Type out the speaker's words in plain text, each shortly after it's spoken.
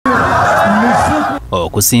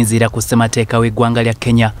Okusinziira ku Ssemateeka w'eggwanga lya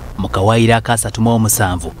Kenya mu kawaayiro aka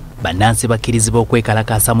 37 bannansi bakkirizibwa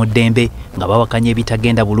okwekalakaasa mu ddembe nga bawakanya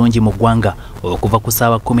ebitagenda bulungi mu ggwanga okuva ku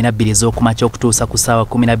ssaawa 12 z'okumakya okutuusa ku ssaawa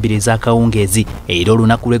 12 z'akawungeezi. Era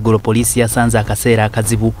olunaku lw'eggulo poliisi yasanze akaseera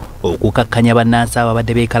akazibu okukakkanya bannansi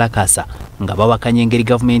ababadde beekalakaasa nga bawakanya engeri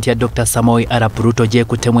gavumenti ya Dr. Samoei Arap Ruto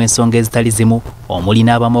gyekuttemu ensonga ezitali zimu omuli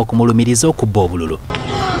n'abamu okumulumiriza okubba obululu.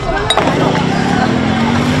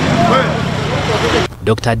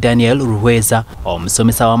 Dr. Daniel Ruhweza,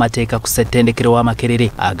 omusomesa w'amateeka ku ssettendekero wa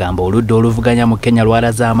Makerere, agamba oludda oluvuganya mu Kenya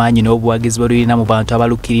lwalaze amaanyi n'obuwagizi bwe lulina mu bantu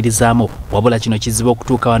abalukkiririzaamu, wabula kino kizibu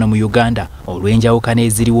okutuuka wano mu Uganda olw'enjawukana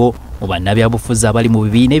eziriwo mu bannabyabufuzi abali mu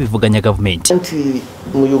bibiina ebivuganya gavumenti. Nti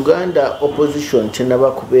mu Uganda opposition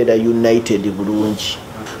tenaba kubeera united bulungi,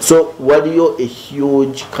 so waliyo a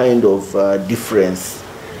huge kind of difference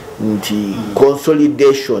nti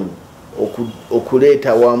consolidation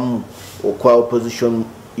okuleeta wamu okwa opposition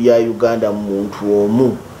ya Uganda muntu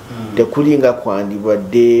omu tekulinga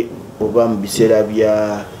kwandibadde oba mu biseera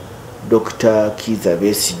bya Dr. Kiza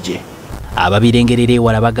Besigye. Ababirengerera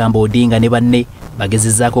ewala bagamba Odinga ne banne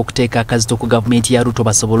bagezezzaako okuteeka akazito ku gavumenti ya Ruto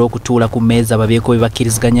basobole okutuula ku mmeeza babeeko bye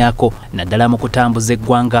bakkiriziganyako naddala mu kutambuza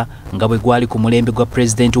eggwanga nga bwe gwali ku mulembe gwa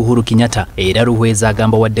Pulezidenti Uhuru Kenyatta. Era Ruhweza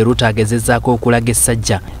agamba wadde Ruto agezezzaako okulaga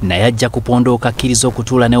essajja naye ajja kupondooka akkiriza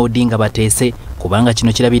okutuula ne Odinga bateese kubanga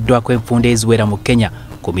kino kirabiddwako enfunda eziwera mu Kenya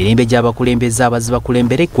ku mirembe gy'abakulembeze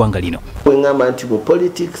abazibakulembera eggwanga lino. Wengamba nti mu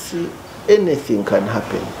politics anything can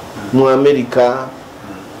happen. Mu America,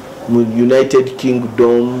 mu United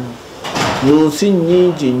Kingdom, mu nsi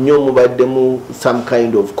nnyingi nnyo mubaddemu some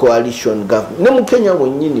kind of coalition government. Ne mu Kenya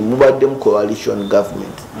mwennyini mubaddemu coalition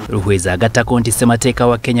government. Ruhweza agattako nti Ssemateeka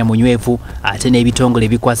wa Kenya munywevu ate n'ebitongole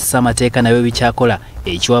ebikwasisa amateeka nabyo bikyakola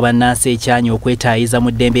ekiwa bannansi ekyanya okwetaayiza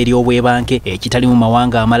mu ddembe ery'obwebanke ekitali mu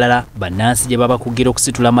mawanga amalala bannansi gye baba kugira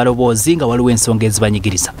okusitula amaloboozi nga waliwo ensonga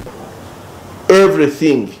ezibanyigiriza.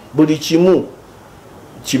 Everything, buli kimu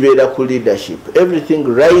kibeera ku leadership. Everything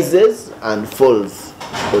rises and falls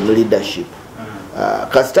on leadership.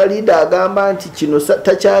 Kasita leader agamba nti kino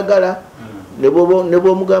takyagala ne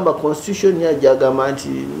bw'omugamba constitution yajagamba nti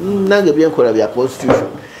nange byenkola bya constitution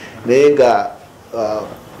naye nga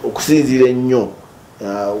okusinziira ennyo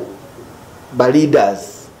ba leaders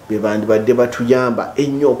be bandibadde batuyamba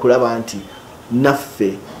ennyo okulaba nti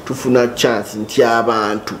naffe tufuna chance nti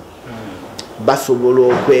abantu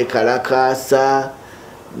basobola okwekalakaasa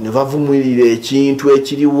ne bavumulira ekintu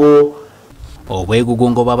ekiriwo.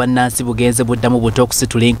 Obwegugungo bw'abannansi bugenze buddamu buto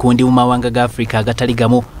okusitula enkundi mu mawanga ga Africa agatali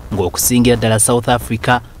gamu ng'okusingira ddala South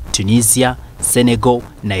Africa, Tunisia, Senegal,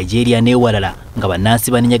 Nigeria n'ewalala nga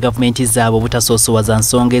bannansi banenya gavumenti zaabwe obutasoosowaza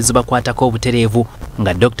nsonga ezibakwatako obutereevu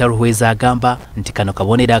nga Dr. Ruhweza agamba nti kano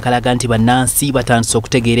kabonero akalaga nti bannansi batandise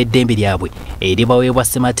okutegeera eddembe lyabwe eri baweebwa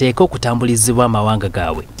Ssemateeka okutambulizibwa amawanga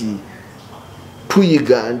gaabwe.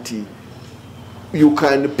 Tuyiga nti you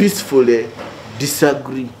can peacefully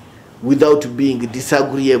disagree without being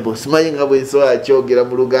disagreeable. Simanyi nga bwe nsobola kyogera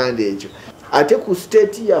mu Luganda ekyo. Ate ku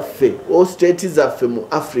state yaffe o state zaffe mu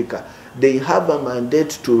Africa, they have a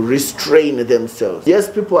mandate to restrain themselves. Yes,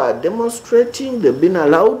 people are demonstrating, they've been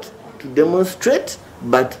allowed to demonstrate,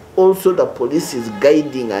 but also the police is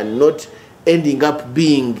guiding and not ending up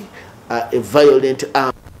being a violent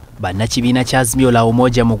arm. Bannakibiina kya Azimio la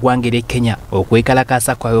Umoja mu ggwanga erya Kenya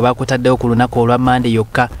okwekalakaasa kwabwe bakutaddewo ku lunaku olwa Mande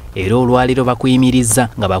yokka era olwaliro bakuyimirizza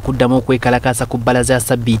nga bakuddamu okwekalakaasa ku bbalaza ya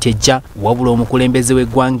Ssabbiiti ejja wabula omukulembeze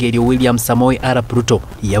w'eggwanga eryo William Samoei Arap Ruto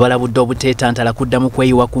yabalabudde obuteetantala kuddamu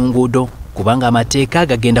kweyiwa ku nguudo kubanga amateeka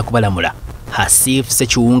gagenda kubalamula. Hasif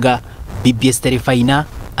Sekiwunga, BBS Terefayina,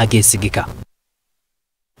 Ageesigika.